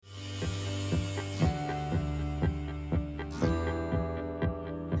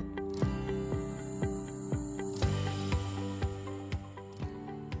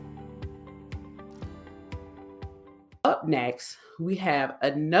up next, we have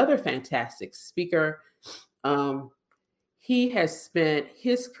another fantastic speaker. Um, he has spent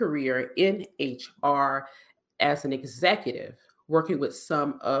his career in HR as an executive, working with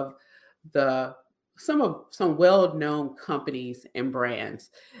the some well-known companies and brands.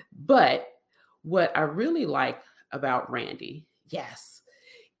 But what I really like about Randy, yes,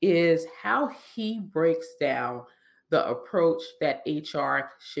 is how he breaks down the approach that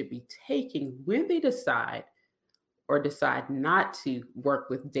HR should be taking when they decide not to work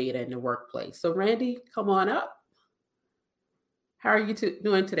with data in the workplace. So, Randy, come on up. How are you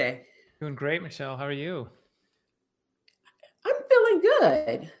doing today? Doing great, Michelle. How are you? I'm feeling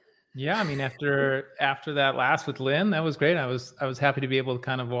good. Yeah, I mean, after that last with Lynn, that was great. I was happy to be able to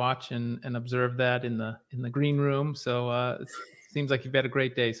kind of watch and observe that in the green room. So it seems like you've had a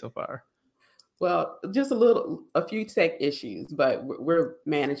great day so far. Well, just a few tech issues, but we're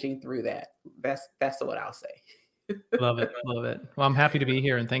managing through that. That's what I'll say. Love it, love it. Well, I'm happy to be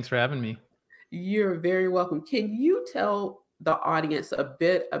here, and thanks for having me. You're very welcome. Can you tell the audience a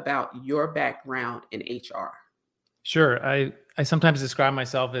bit about your background in HR? Sure. I sometimes describe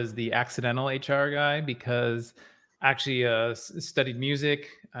myself as the accidental HR guy because I actually studied music.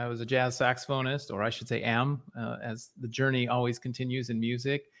 I was a jazz saxophonist, or I should say am, as the journey always continues in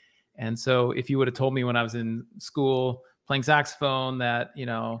music. And so if you would have told me when I was in school playing saxophone that,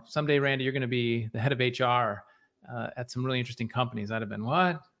 someday, Randy, you're going to be the head of HR at some really interesting companies, I'd have been,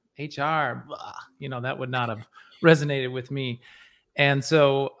 what? HR? Blah. That would not have resonated with me. And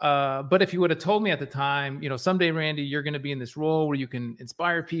so, but if you would have told me at the time, someday, Randy, you're going to be in this role where you can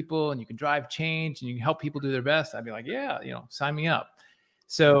inspire people and you can drive change and you can help people do their best, I'd be like, yeah, sign me up.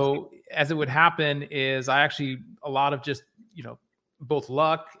 So as it would happen is I actually, a lot of just, both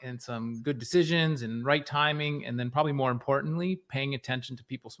luck and some good decisions and right timing. And then probably more importantly, paying attention to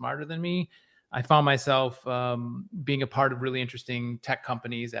people smarter than me. I found myself being a part of really interesting tech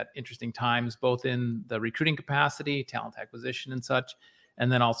companies at interesting times, both in the recruiting capacity, talent acquisition and such,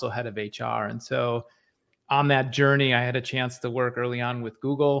 and then also head of HR. And so on that journey, I had a chance to work early on with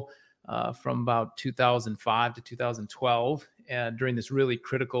Google from about 2005 to 2012, and during this really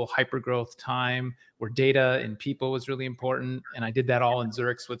critical hypergrowth time where data and people was really important. And I did that all in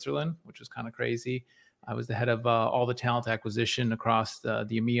Zurich, Switzerland, which was kind of crazy. I was the head of all the talent acquisition across the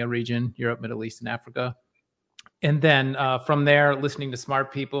EMEA region, Europe, Middle East, and Africa. And then from there, listening to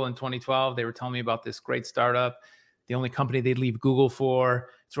smart people in 2012, they were telling me about this great startup, the only company they'd leave Google for.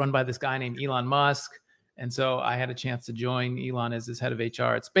 It's run by this guy named Elon Musk. And so I had a chance to join Elon as his head of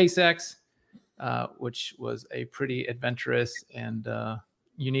HR at SpaceX, which was a pretty adventurous and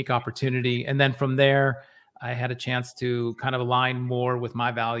unique opportunity. And then from there, I had a chance to kind of align more with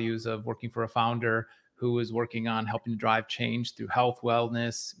my values of working for a founder who was working on helping to drive change through health,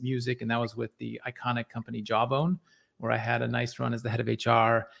 wellness, music. And that was with the iconic company Jawbone, where I had a nice run as the head of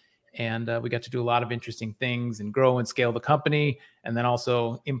HR. And we got to do a lot of interesting things and grow and scale the company, and then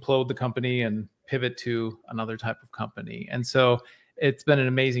also implode the company and pivot to another type of company. And so it's been an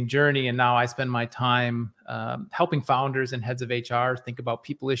amazing journey. And now I spend my time helping founders and heads of HR think about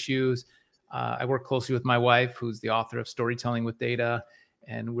people issues. I work closely with my wife, who's the author of Storytelling with Data.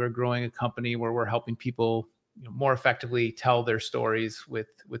 And we're growing a company where we're helping people more effectively tell their stories with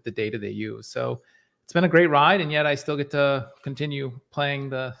the data they use. So it's been a great ride. And yet I still get to continue playing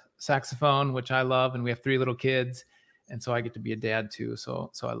the saxophone, which I love. And we have 3 little kids. And so I get to be a dad too.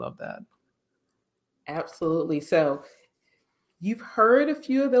 So I love that. Absolutely. So you've heard a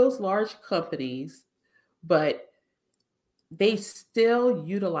few of those large companies, but they still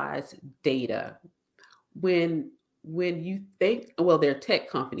utilize data. When you think, well, they're tech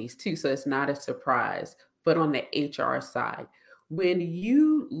companies too, so it's not a surprise. But on the HR side, when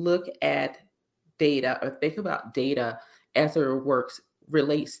you look at data or think about data as it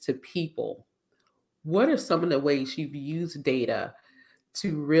relates to people, what are some of the ways you've used data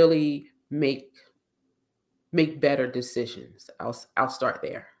to really make better decisions? I'll start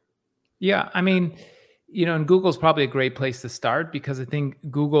there. Yeah, I mean, and Google's probably a great place to start because I think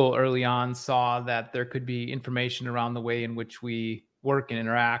Google early on saw that there could be information around the way in which we work and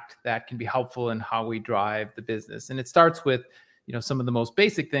interact that can be helpful in how we drive the business. And it starts with, some of the most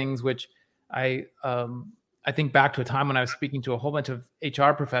basic things, which I think back to a time when I was speaking to a whole bunch of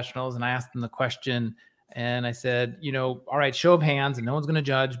HR professionals and I asked them the question and I said, all right, show of hands and no one's going to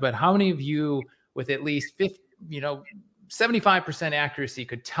judge, but how many of you with at least 75% accuracy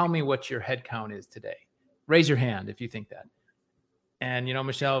could tell me what your head count is today? Raise your hand if you think that. And,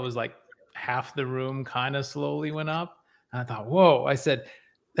 Michelle, it was like half the room kind of slowly went up. And I thought, whoa, I said,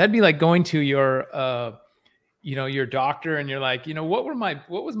 that'd be like going to your doctor and you're like, what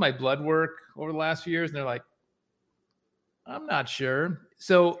was my blood work over the last few years? And they're like, I'm not sure.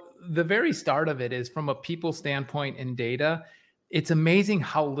 So the very start of it is from a people standpoint in data. It's amazing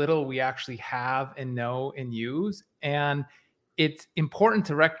how little we actually have and know and use. And it's important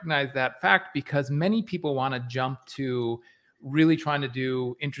to recognize that fact because many people want to jump to really trying to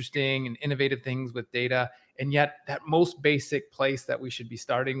do interesting and innovative things with data. And yet that most basic place that we should be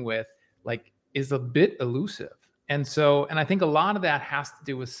starting with, like, is a bit elusive. And I think a lot of that has to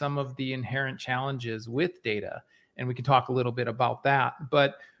do with some of the inherent challenges with data, and we can talk a little bit about that.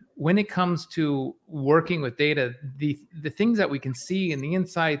 But when it comes to working with data, the things that we can see and the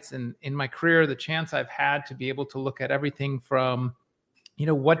insights, and in my career, the chance I've had to be able to look at everything from,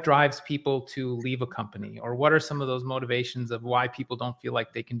 what drives people to leave a company, or what are some of those motivations of why people don't feel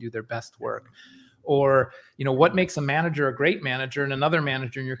like they can do their best work, or what makes a manager a great manager and another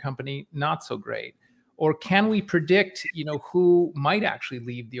manager in your company not so great, or can we predict who might actually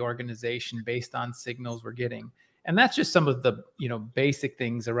leave the organization based on signals we're getting. And that's just some of the basic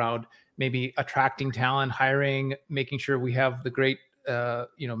things around maybe attracting talent, hiring, making sure we have the great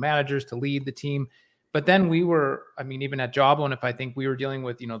managers to lead the team. But then even at Jawbone, if I think we were dealing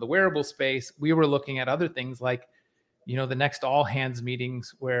with the wearable space, we were looking at other things like the next all hands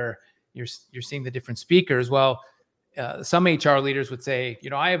meetings where you're seeing the different speakers. Well, some HR leaders would say,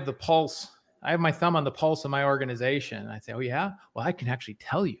 I have the pulse. I have my thumb on the pulse of my organization. And I'd say, oh yeah, well, I can actually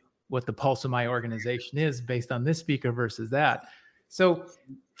tell you what the pulse of my organization is based on this speaker versus that. So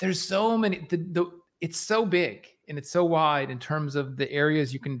there's so many, it's so big and it's so wide in terms of the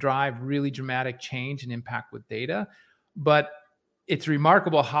areas you can drive really dramatic change and impact with data. But it's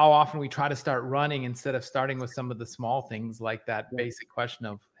remarkable how often we try to start running instead of starting with some of the small things like that basic question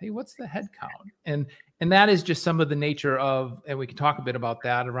of, hey, what's the head count? And that is just some of the nature of, and we can talk a bit about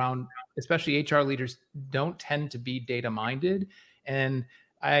that around, especially HR leaders don't tend to be data minded. And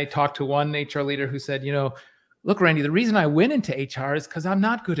I talked to one HR leader who said, look, Randy, the reason I went into HR is because I'm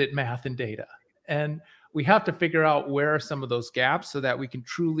not good at math and data. And we have to figure out where are some of those gaps so that we can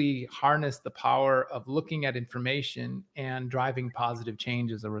truly harness the power of looking at information and driving positive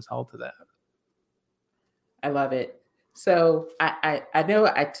change as a result of that. I love it. So I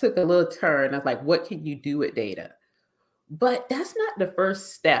know I took a little turn of like, what can you do with data? But that's not the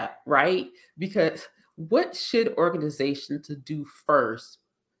first step, right? Because what should organizations do first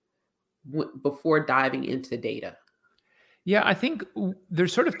before diving into data? Yeah, I think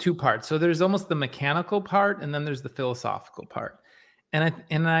there's sort of two parts. So there's almost the mechanical part, and then there's the philosophical part.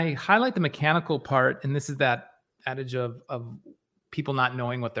 And I highlight the mechanical part, and this is that adage of people not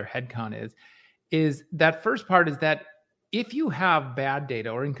knowing what their head count is that first part is that if you have bad data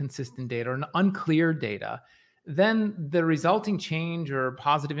or inconsistent data or unclear data, then the resulting change or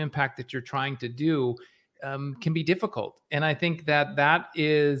positive impact that you're trying to do can be difficult. And I think that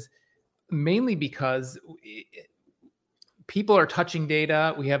is mainly because people are touching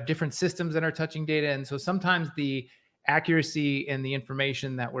data. We have different systems that are touching data. And so sometimes the accuracy and the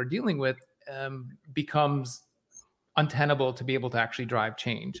information that we're dealing with becomes untenable to be able to actually drive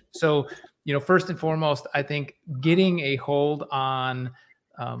change. So, first and foremost, I think getting a hold on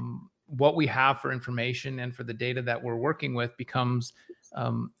what we have for information and for the data that we're working with becomes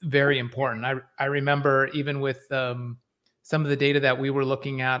very important. I remember even with some of the data that we were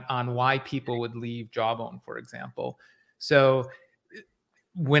looking at on why people would leave Jawbone, for example. So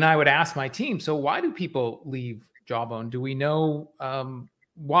when I would ask my team, so why do people leave Jawbone? Do we know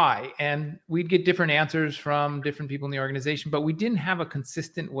why? And we'd get different answers from different people in the organization, but we didn't have a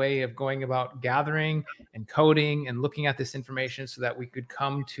consistent way of going about gathering and coding and looking at this information so that we could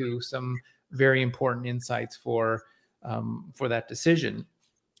come to some very important insights for that decision.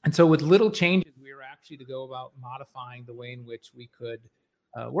 And so with little changes, we were actually to go about modifying the way in which we could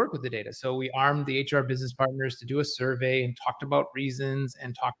work with the data. So we armed the HR business partners to do a survey and talked about reasons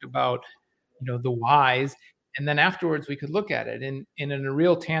and talked about, the whys. And then afterwards, we could look at it. And in a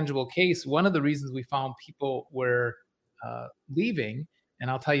real tangible case, one of the reasons we found people were leaving, and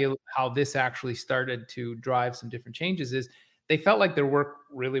I'll tell you how this actually started to drive some different changes, is they felt like their work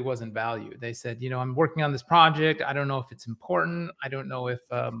really wasn't valued. They said, I'm working on this project. I don't know if it's important. I don't know if,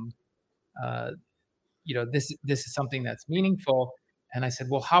 this is something that's meaningful. And I said,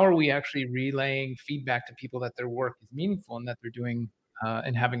 well, how are we actually relaying feedback to people that their work is meaningful and that they're doing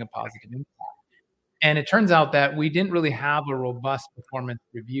and having a positive impact? And it turns out that we didn't really have a robust performance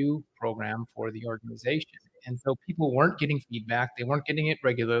review program for the organization. And so people weren't getting feedback, they weren't getting it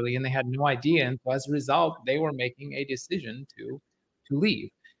regularly, and they had no idea. And so as a result, they were making a decision to leave.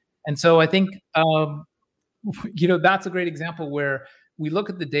 And so I think, that's a great example where we look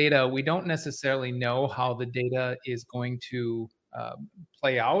at the data, we don't necessarily know how the data is going to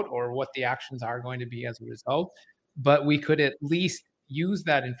play out or what the actions are going to be as a result. but we could at least use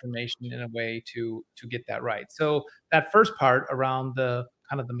that information in a way to get that right. So that first part around the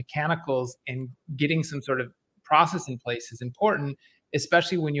kind of the mechanicals and getting some sort of process in place is important,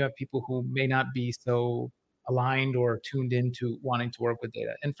 especially when you have people who may not be so aligned or tuned into wanting to work with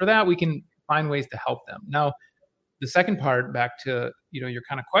data. And for that, we can find ways to help them. Now, the second part, back to your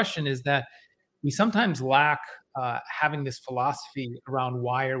kind of question, is that we sometimes lack having this philosophy around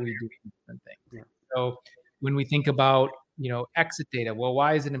why are we doing different things. Yeah. So when we think about exit data, well,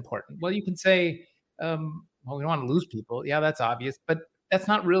 why is it important? Well, you can say, well, we don't want to lose people. Yeah, that's obvious, but that's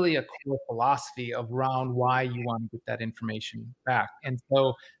not really a core philosophy around why you want to get that information back. And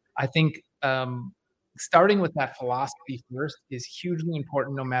so I think starting with that philosophy first is hugely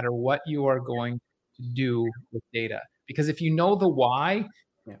important, no matter what you are going to do with data. Because if you know the why,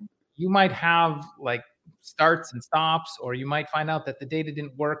 Yeah. you might have like starts and stops, or you might find out that the data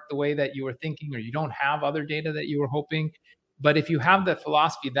didn't work the way that you were thinking, or you don't have other data that you were hoping. But if you have that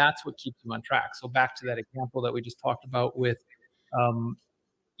philosophy, that's what keeps you on track. So back to that example that we just talked about with,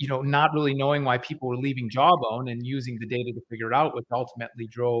 not really knowing why people were leaving Jawbone and using the data to figure it out, which ultimately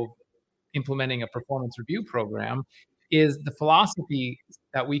drove implementing a performance review program, is the philosophy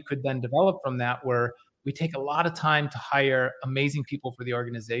that we could then develop from that, where we take a lot of time to hire amazing people for the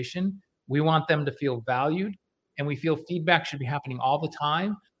organization. We want them to feel valued, and we feel feedback should be happening all the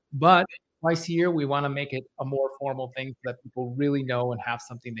time. But twice a year, we want to make it a more formal thing so that people really know and have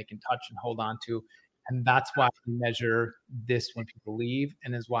something they can touch and hold on to. And that's why we measure this when people leave,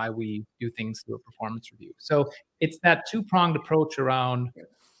 and is why we do things through a performance review. So it's that two-pronged approach around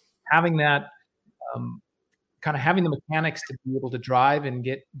having that kind of having the mechanics to be able to drive and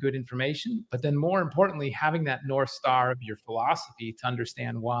get good information, but then more importantly, having that North Star of your philosophy to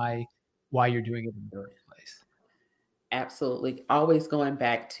understand why you're doing it in the first place. Absolutely. Always going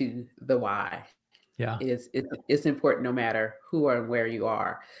back to the why. Yeah. It's important no matter who or where you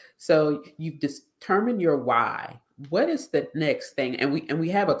are. So you've determined your why. What is the next thing? And we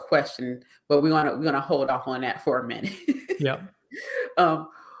have a question, but we're gonna hold off on that for a minute. Yeah.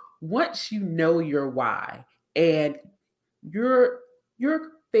 Once you know your why and you're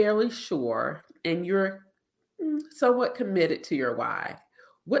fairly sure and you're somewhat committed to your why,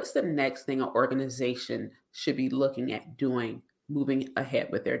 what's the next thing an organization should be looking at doing moving ahead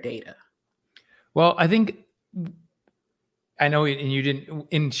with their data? Well, I think I know, and you didn't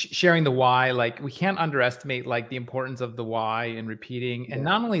in sharing the why, like we can't underestimate like the importance of the why and repeating, and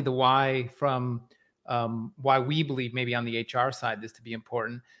not only the why from why we believe maybe on the HR side this to be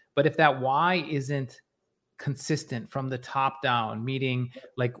important, but if that why isn't consistent from the top down, meaning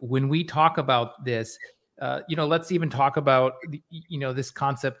like when we talk about this, let's even talk about this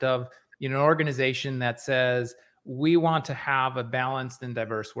concept of an organization that says we want to have a balanced and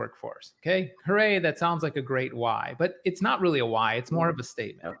diverse workforce. Okay, hooray! That sounds like a great why, but it's not really a why. It's more of a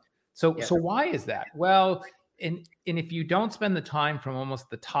statement. So why is that? Well, and if you don't spend the time from almost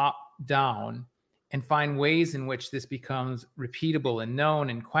the top down and find ways in which this becomes repeatable and known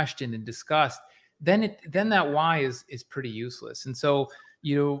and questioned and discussed, then that why is pretty useless. And so,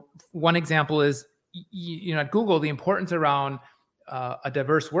 one example is, at Google, the importance around a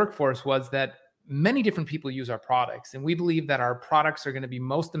diverse workforce was that many different people use our products. And we believe that our products are going to be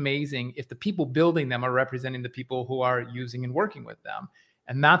most amazing if the people building them are representing the people who are using and working with them.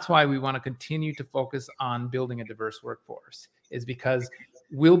 And that's why we want to continue to focus on building a diverse workforce, is because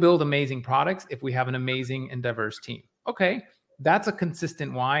we'll build amazing products if we have an amazing and diverse team. Okay, that's a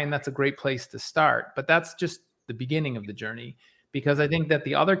consistent why, and that's a great place to start. But that's just the beginning of the journey, because I think that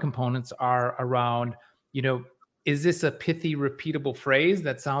the other components are around, is this a pithy, repeatable phrase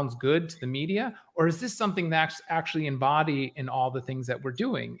that sounds good to the media? Or is this something that's actually embodied in all the things that we're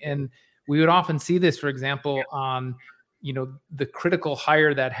doing? And we would often see this, for example, on, the critical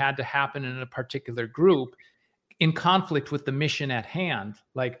hire that had to happen in a particular group in conflict with the mission at hand.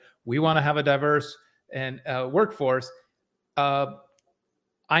 Like, we want to have a diverse and workforce.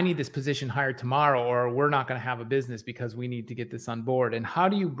 I need this position hired tomorrow, or we're not going to have a business because we need to get this on board. And how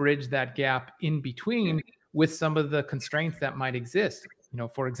do you bridge that gap in between with some of the constraints that might exist?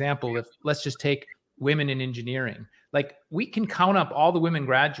 For example, if let's just take women in engineering, like we can count up all the women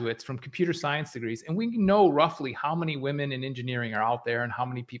graduates from computer science degrees, and we know roughly how many women in engineering are out there and how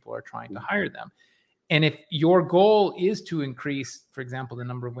many people are trying to hire them. And if your goal is to increase, for example, the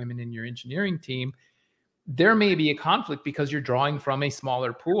number of women in your engineering team, there may be a conflict because you're drawing from a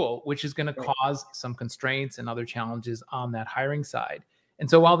smaller pool, which is going to cause some constraints and other challenges on that hiring side. And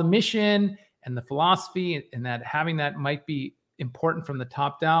so while the mission and the philosophy and that having that might be important from the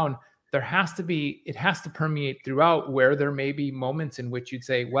top down, it has to permeate throughout, where there may be moments in which you'd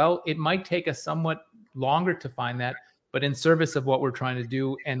say, well, it might take a somewhat longer to find that, but in service of what we're trying to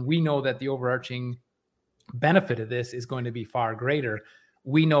do. And we know that the overarching benefit of this is going to be far greater.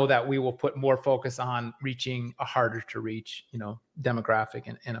 We know that we will put more focus on reaching a harder to reach,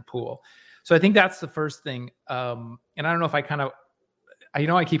 demographic in a pool. So I think that's the first thing. And I don't know if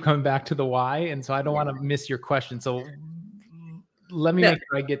I keep coming back to the why, and so I don't want to miss your question. So let me make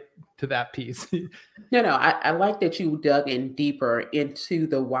sure I get to that piece. No, I like that you dug in deeper into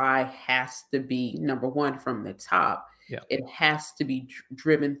the why has to be number one from the top. Yeah. It has to be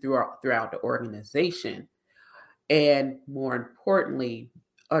driven throughout the organization. And more importantly,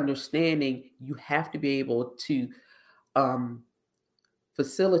 understanding you have to be able to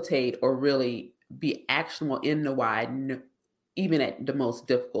facilitate or really be actionable in the why, even at the most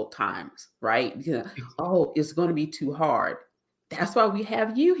difficult times, right? Oh, it's going to be too hard. That's why we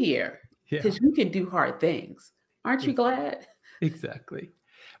have you here, because you can do hard things. Aren't you glad? Exactly.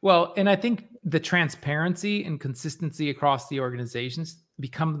 Well, and I think the transparency and consistency across the organizations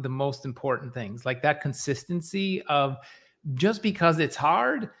become the most important things. Like that consistency of just because it's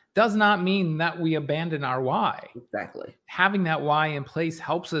hard does not mean that we abandon our why. Exactly. Having that why in place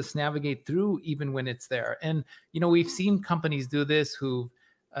helps us navigate through even when it's there. And, we've seen companies do this who,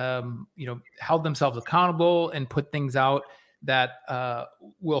 held themselves accountable and put things out that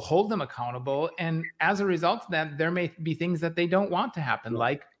will hold them accountable. And as a result of that, there may be things that they don't want to happen,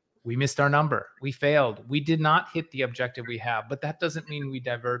 like we missed our number, we failed, we did not hit the objective we have. But that doesn't mean we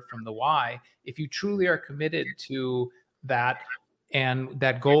divert from the why. If you truly are committed to that and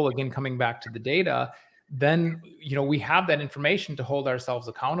that goal, again, coming back to the data, then, we have that information to hold ourselves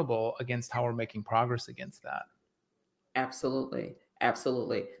accountable against how we're making progress against that. Absolutely.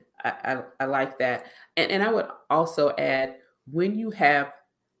 Absolutely. I like that. And I would also add, when you have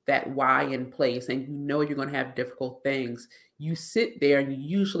that why in place and you're going to have difficult things, you sit there and you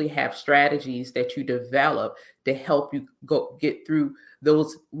usually have strategies that you develop to help you get through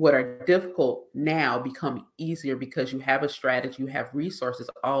those what are difficult now become easier, because you have a strategy, you have resources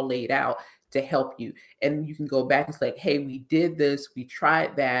all laid out to help you. And you can go back and say, hey, we did this, we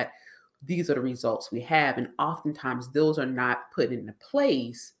tried that, these are the results we have. And oftentimes those are not put into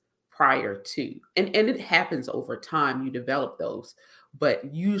place prior to. And it happens over time, you develop those.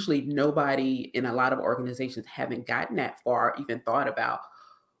 But usually nobody in a lot of organizations haven't gotten that far, even thought about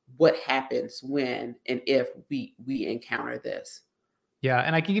what happens when and if we encounter this. Yeah,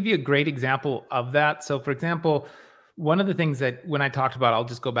 and I can give you a great example of that. So for example, one of the things that when I talked about, I'll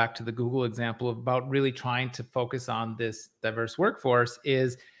just go back to the Google example about really trying to focus on this diverse workforce,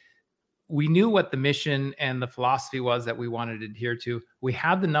 is we knew what the mission and the philosophy was that we wanted to adhere to. We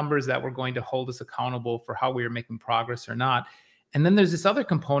had the numbers that were going to hold us accountable for how we were making progress or not. And then there's this other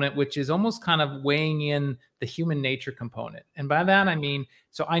component, which is almost kind of weighing in the human nature component. And by that, I mean,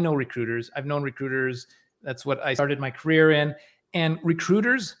 so I know recruiters. I've known recruiters. That's what I started my career in. And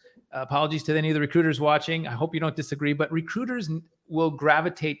recruiters, apologies to any of the recruiters watching, I hope you don't disagree, but recruiters will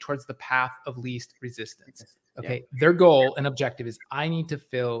gravitate towards the path of least resistance. Okay. Yeah. Their goal and objective is, I need to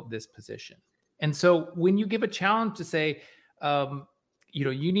fill this position. And so when you give a challenge to say,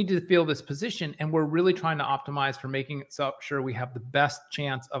 you need to fill this position, and we're really trying to optimize for making sure we have the best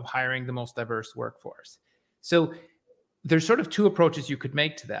chance of hiring the most diverse workforce. So there's sort of two approaches you could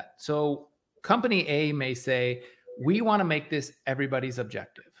make to that. So company A may say, we want to make this everybody's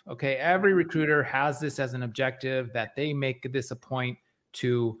objective. Okay. Every recruiter has this as an objective, that they make this a point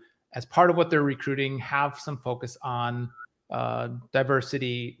to, as part of what they're recruiting, have some focus on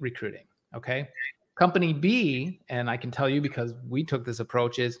diversity recruiting. Okay. Company B, and I can tell you because we took this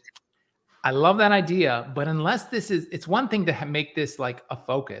approach, is I love that idea, but unless it's one thing to make this like a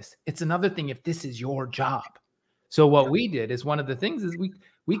focus. It's another thing if this is your job. So what we did is, one of the things is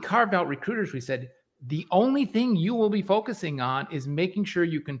we carved out recruiters. We said, the only thing you will be focusing on is making sure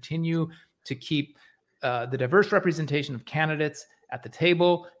you continue to keep the diverse representation of candidates at the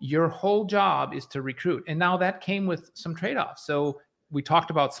table. Your whole job is to recruit. And now that came with some trade-offs. So we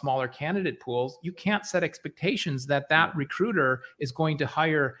talked about smaller candidate pools. You can't set expectations that recruiter is going to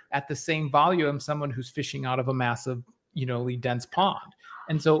hire at the same volume someone who's fishing out of a massive, dense pond.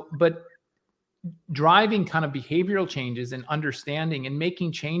 And so, but driving kind of behavioral changes and understanding and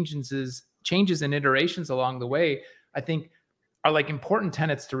making changes and iterations along the way, I think are like important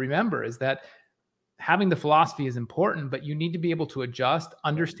tenets to remember, is that having the philosophy is important, but you need to be able to adjust,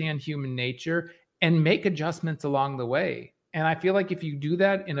 understand human nature, and make adjustments along the way. And I feel like if you do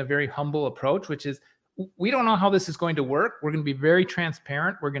that in a very humble approach, which is, we don't know how this is going to work, we're going to be very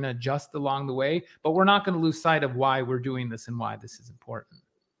transparent, we're going to adjust along the way, but we're not going to lose sight of why we're doing this and why this is important.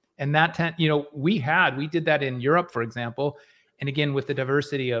 And that, we did that in Europe, for example. And again, with the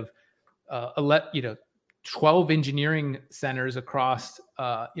diversity of you know, 12 engineering centers across,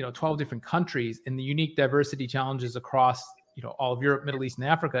 you know, 12 different countries, and the unique diversity challenges across, you know, all of Europe, Middle East, and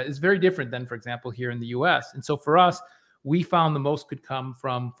Africa is very different than, for example, here in the US. And so for us, we found the most could come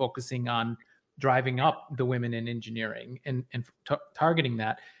from focusing on driving up the women in engineering and targeting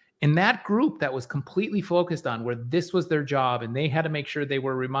that. In that group that was completely focused on where this was their job, and they had to make sure they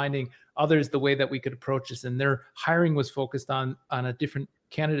were reminding others the way that we could approach this, and their hiring was focused on a different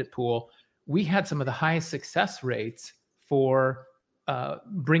candidate pool, we had some of the highest success rates for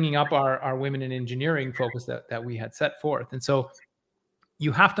bringing up our women in engineering focus that we had set forth. And so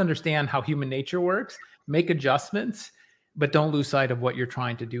you have to understand how human nature works, make adjustments, but don't lose sight of what you're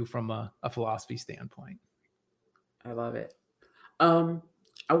trying to do from a philosophy standpoint. I love it.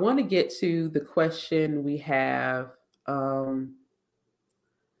 I want to get to the question we have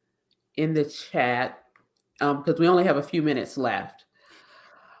in the chat because we only have a few minutes left.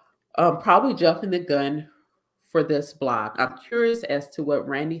 Probably jumping the gun for this block. I'm curious as to what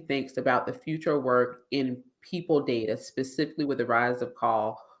Randy thinks about the future work in people data, specifically with the rise of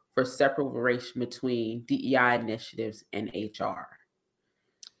call for separation between DEI initiatives and HR.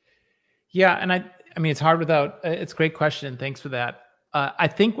 Yeah, and I mean, it's hard without. It's a great question. Thanks for that. I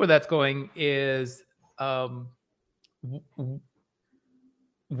think where that's going is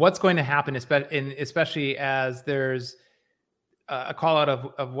what's going to happen, especially as there's a call out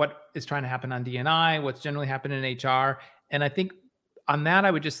of what is trying to happen on D&I, what's generally happening in HR. And I think on that,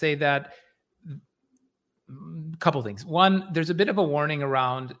 I would just say that a couple things. One, there's a bit of a warning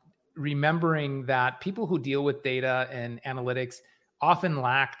around remembering that people who deal with data and analytics often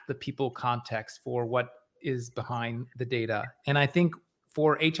lack the people context for what is behind the data. And I think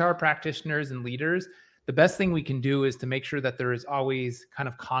for HR practitioners and leaders, the best thing we can do is to make sure that there is always kind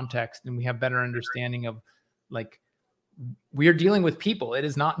of context and we have better understanding of, like, we are dealing with people. It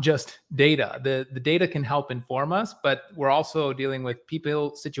is not just data. The data can help inform us, but we're also dealing with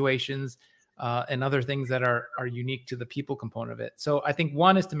people, situations, and other things that are unique to the people component of it. So I think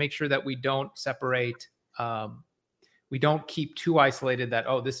one is to make sure that we don't separate, we don't keep too isolated that,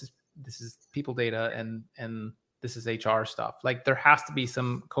 oh, this is people data and this is HR stuff. Like, there has to be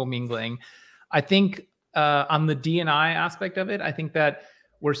some commingling. I think on the D&I aspect of it, I think that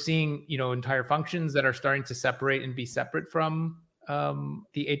we're seeing, you know, entire functions that are starting to separate and be separate from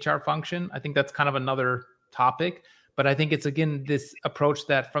the HR function. I think that's kind of another topic. But I think it's, again, this approach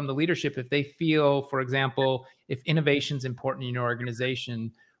that from the leadership, if they feel, for example, if innovation is important in your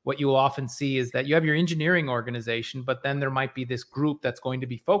organization, what you will often see is that you have your engineering organization, but then there might be this group that's going to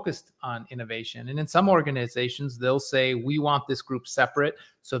be focused on innovation. And in some organizations, they'll say, we want this group separate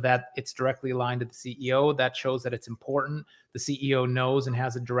so that it's directly aligned to the CEO. That shows that it's important. The CEO knows and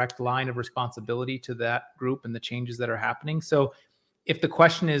has a direct line of responsibility to that group and the changes that are happening. So if the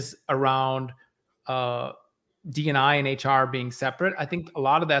question is around D&I and HR being separate, I think a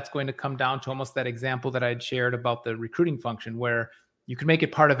lot of that's going to come down to almost that example that I had shared about the recruiting function, where you can make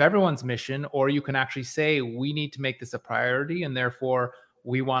it part of everyone's mission, or you can actually say, we need to make this a priority, and therefore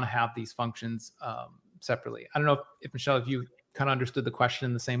we want to have these functions separately. I don't know if Michelle, if you kind of understood the question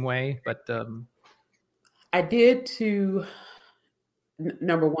in the same way, but I did to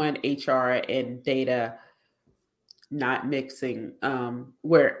number one, HR and data not mixing,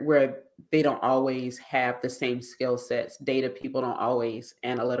 where they don't always have the same skill sets. Data people don't always,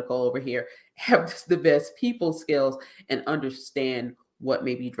 analytical over here, have the best people skills and understand what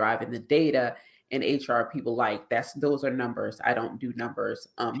may be driving the data. And HR people, like, those are numbers. I don't do numbers.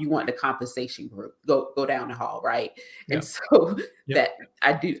 You want the compensation group, go down the hall, right? Yeah. And so that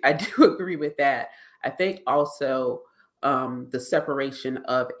I do agree with that. I think also the separation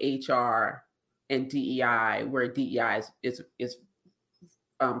of HR and DEI, where DEI is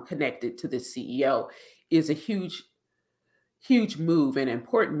connected to the CEO, is a huge move, an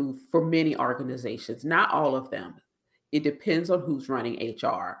important move for many organizations. Not all of them. It depends on who's running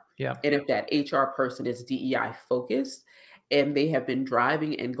HR. Yeah. And if that HR person is DEI focused and they have been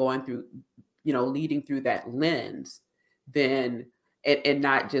driving and going through, you know, leading through that lens, then, and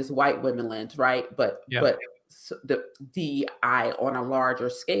not just white women lens, right? But the DEI on a larger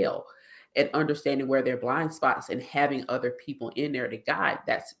scale, and understanding where their blind spots and having other people in there to guide,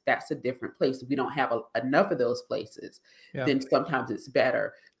 that's a different place. If we don't have enough of those places, then sometimes it's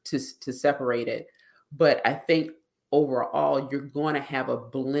better to separate it. But I think overall, you're going to have a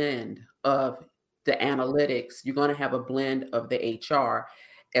blend of the analytics. You're going to have a blend of the HR,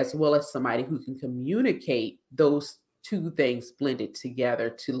 as well as somebody who can communicate those two things blended together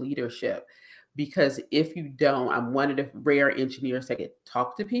to leadership. because if you don't, I'm one of the rare engineers that can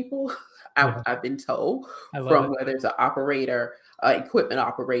talk to people. Yeah, I've been told, I love from it. whether it's an operator, equipment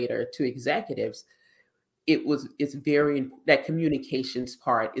operator to executives, it's very, that communications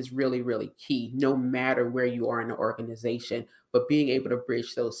part is really, really key, no matter where you are in the organization. But being able to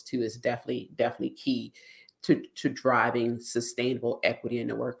bridge those two is definitely key to driving sustainable equity in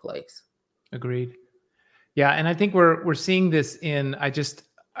the workplace. Agreed. Yeah, and I think we're seeing this in. I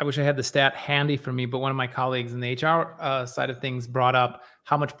wish I had the stat handy for me, but one of my colleagues in the HR side of things brought up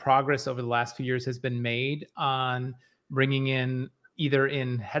how much progress over the last few years has been made on bringing in either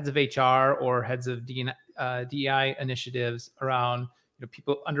in heads of HR or heads of DEI initiatives around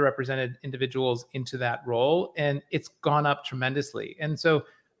people, underrepresented individuals into that role, and it's gone up tremendously. And so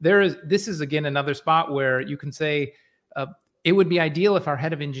this is again another spot where you can say. It would be ideal if our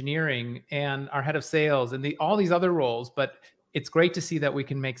head of engineering and our head of sales and all these other roles, but it's great to see that we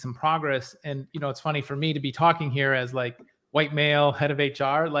can make some progress. And it's funny for me to be talking here as like white male head of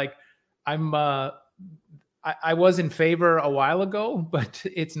HR. Like I'm I was in favor a while ago, but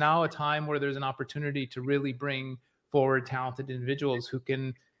it's now a time where there's an opportunity to really bring forward talented individuals who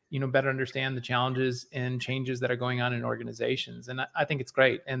can better understand the challenges and changes that are going on in organizations. And I think it's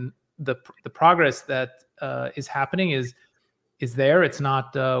great. And the progress that is happening is there. It's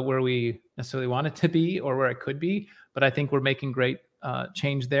not where we necessarily want it to be or where it could be, but I think we're making great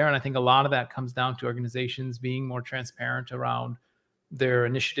change there. And I think a lot of that comes down to organizations being more transparent around their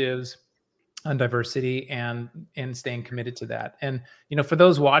initiatives on diversity and staying committed to that. And for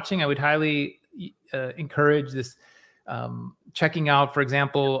those watching, I would highly encourage this. Checking out, for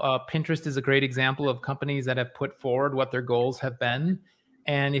example, Pinterest is a great example of companies that have put forward what their goals have been.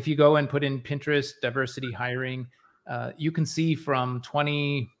 And if you go and put in Pinterest diversity hiring, you can see from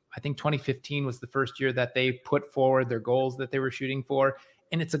 2015 was the first year that they put forward their goals that they were shooting for.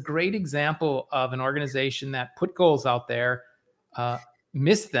 And it's a great example of an organization that put goals out there,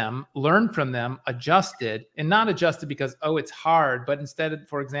 missed them, learned from them, adjusted, and not adjusted because, oh, it's hard, but instead,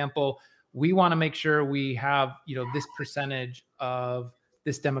 for example, we want to make sure we have, this percentage of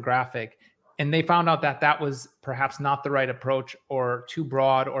this demographic. And they found out that was perhaps not the right approach or too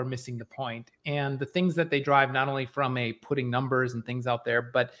broad or missing the point. And the things that they drive, not only from putting numbers and things out there,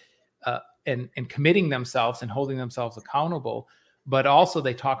 but and committing themselves and holding themselves accountable, but also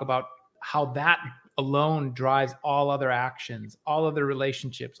they talk about how that alone drives all other actions, all other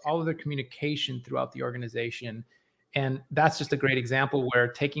relationships, all other communication throughout the organization. And that's just a great example where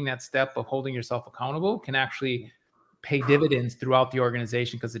taking that step of holding yourself accountable can actually pay dividends throughout the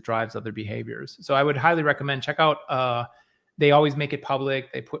organization because it drives other behaviors. So I would highly recommend check out. They always make it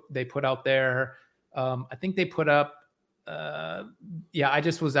public. They put out there. I think they put up. I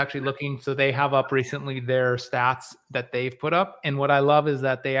just was actually looking. So they have up recently their stats that they've put up, and what I love is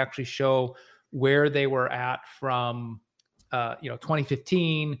that they actually show where they were at from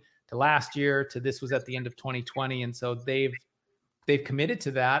 2015 to last year to this was at the end of 2020, and so they've committed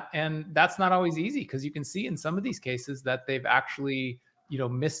to that. And that's not always easy because you can see in some of these cases that they've actually,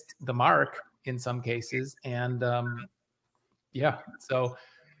 missed the mark in some cases. And so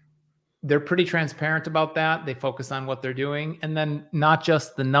they're pretty transparent about that. They focus on what they're doing, and then not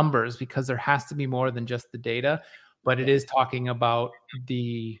just the numbers, because there has to be more than just the data, but it is talking about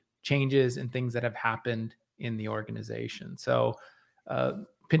the changes and things that have happened in the organization. So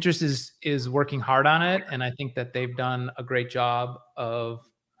Pinterest is working hard on it, and I think that they've done a great job of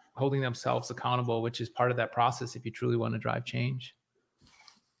holding themselves accountable, which is part of that process if you truly want to drive change.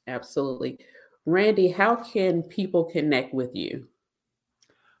 Absolutely. Randy, how can people connect with you?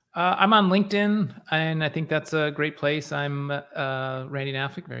 I'm on LinkedIn, and I think that's a great place. I'm Randy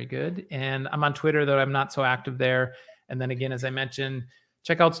Nafik, very good. And I'm on Twitter, though I'm not so active there. And then again, as I mentioned,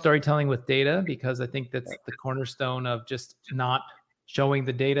 check out Storytelling with Data, because I think that's the cornerstone of just not showing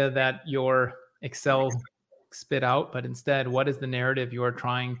the data that your Excel spit out, but instead, what is the narrative you're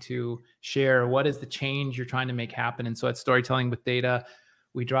trying to share? What is the change you're trying to make happen? And so at Storytelling with Data,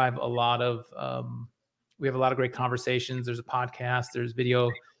 we drive a lot of, we have a lot of great conversations. There's a podcast, there's video,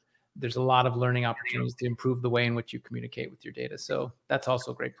 there's a lot of learning opportunities to improve the way in which you communicate with your data. So that's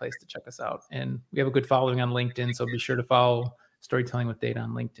also a great place to check us out. And we have a good following on LinkedIn, so be sure to follow Storytelling with Data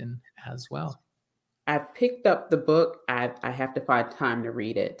on LinkedIn as well. I've picked up the book. I have to find time to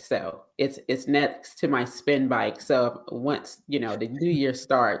read it. So it's next to my spin bike. So once, the new year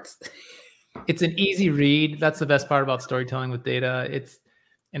starts. It's an easy read. That's the best part about Storytelling with Data. It's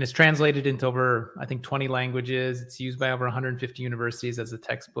translated into over, I think, 20 languages. It's used by over 150 universities as a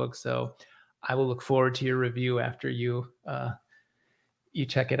textbook. So I will look forward to your review after you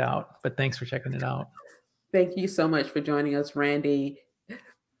check it out. But thanks for checking it out. Thank you so much for joining us, Randy.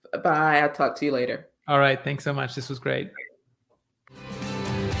 Bye. I'll talk to you later. All right. Thanks so much. This was great.